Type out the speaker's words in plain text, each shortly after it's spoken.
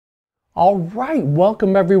All right,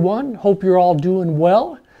 welcome everyone. Hope you're all doing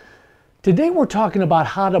well. Today we're talking about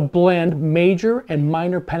how to blend major and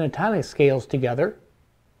minor pentatonic scales together.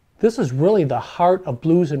 This is really the heart of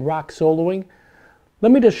blues and rock soloing.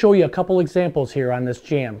 Let me just show you a couple examples here on this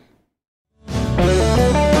jam.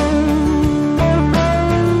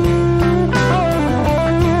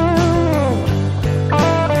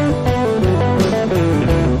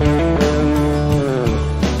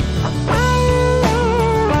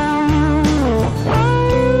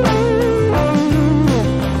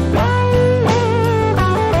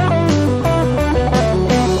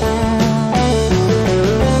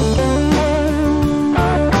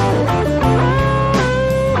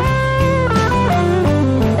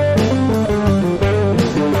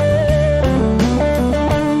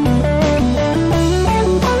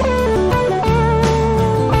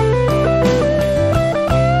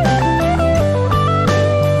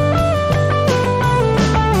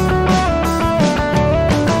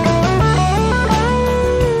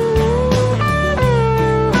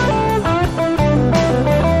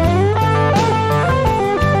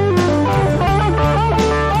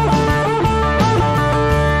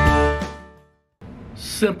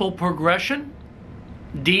 Simple progression: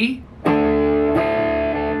 D,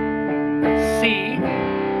 C,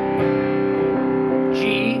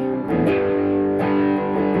 G,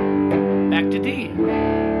 back to D.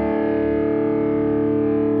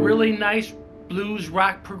 Really nice blues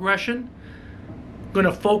rock progression. Going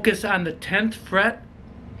to focus on the 10th fret,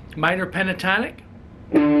 minor pentatonic.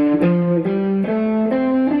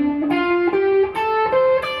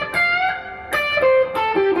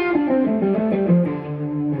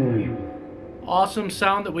 Awesome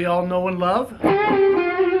sound that we all know and love.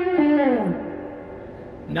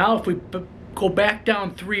 Now if we go back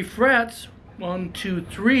down 3 frets, 1, 2,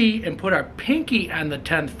 3, and put our pinky on the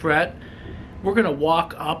 10th fret, we're going to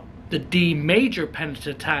walk up the D major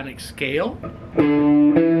pentatonic scale.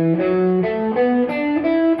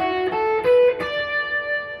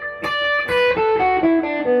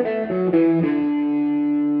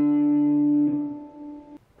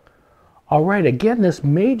 All right, again, this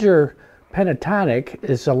major pentatonic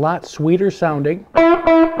is a lot sweeter sounding.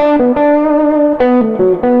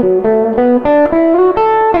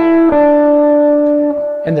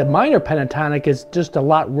 And the minor pentatonic is just a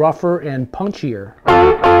lot rougher and punchier.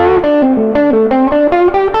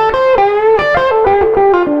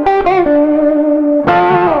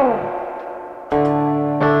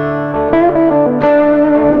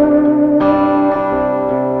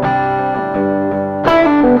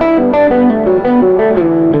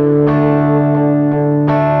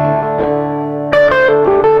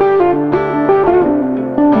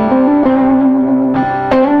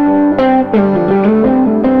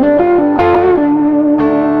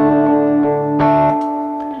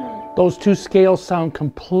 Those two scales sound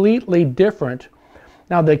completely different.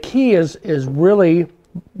 Now the key is really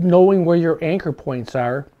knowing where your anchor points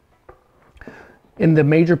are. In the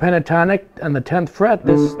major pentatonic on the 10th fret,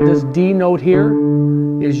 this D note here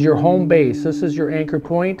is your home base. This is your anchor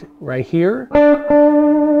point right here.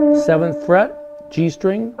 7th fret, G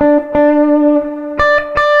string.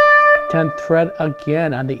 10th fret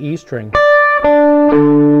again on the E string.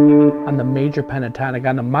 On the major pentatonic.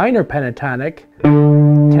 On the minor pentatonic,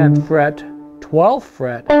 10th fret, 12th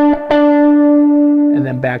fret, and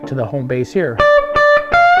then back to the home base here.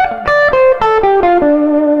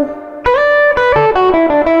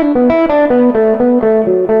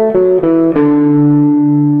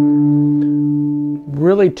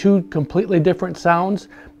 Really two completely different sounds,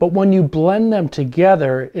 but when you blend them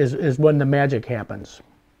together is when the magic happens.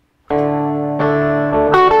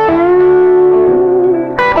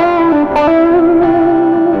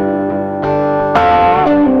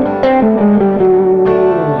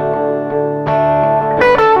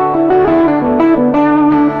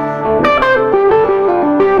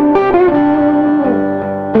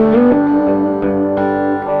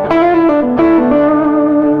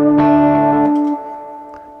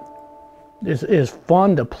 Is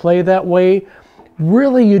fun to play that way.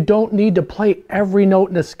 Really, you don't need to play every note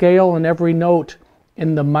in the scale and every note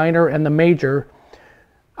in the minor and the major.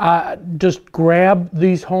 Just grab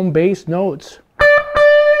these home bass notes.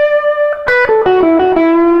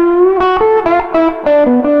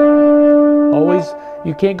 Always,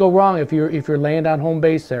 you can't go wrong if you're laying on home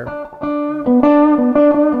bass there.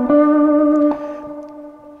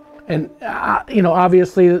 And you know,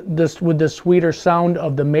 obviously, this with the sweeter sound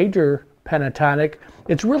of the major pentatonic,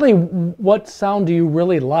 it's really what sound do you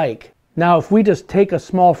really like. Now if we just take a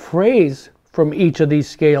small phrase from each of these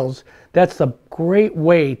scales, that's a great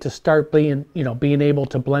way to start being able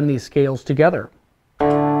to blend these scales together.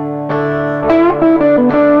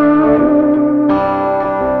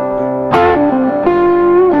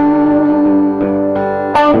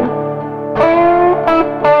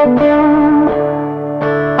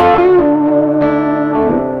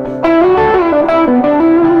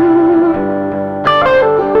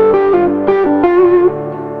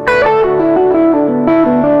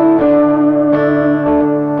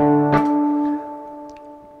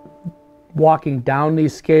 walking down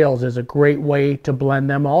these scales is a great way to blend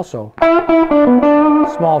them also.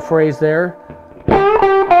 Small phrase there.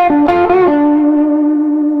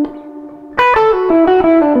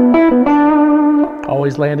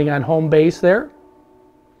 Always landing on home base there.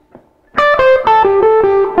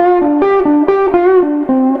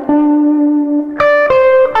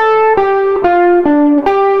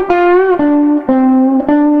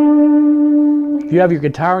 If you have your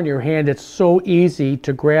guitar in your hand, it's so easy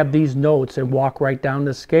to grab these notes and walk right down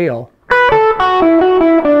the scale.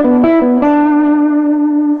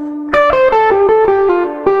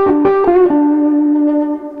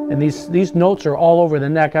 And these notes are all over the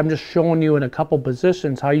neck. I'm just showing you in a couple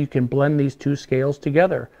positions how you can blend these two scales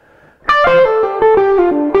together.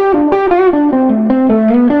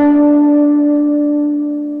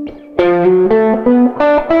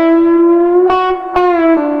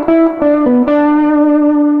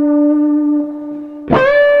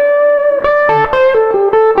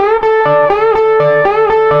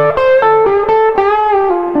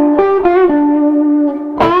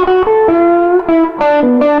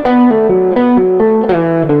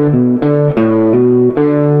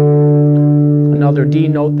 Another D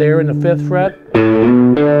note there in the 5th fret.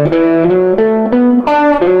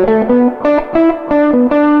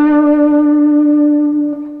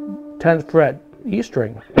 10th fret, E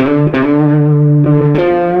string.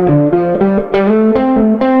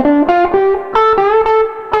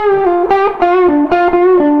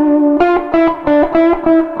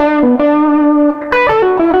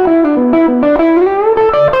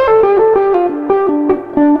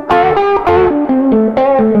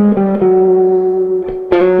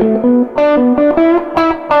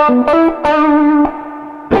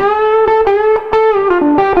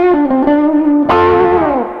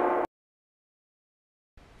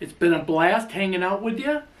 It's been a blast hanging out with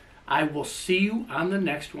you. I will see you on the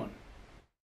next one.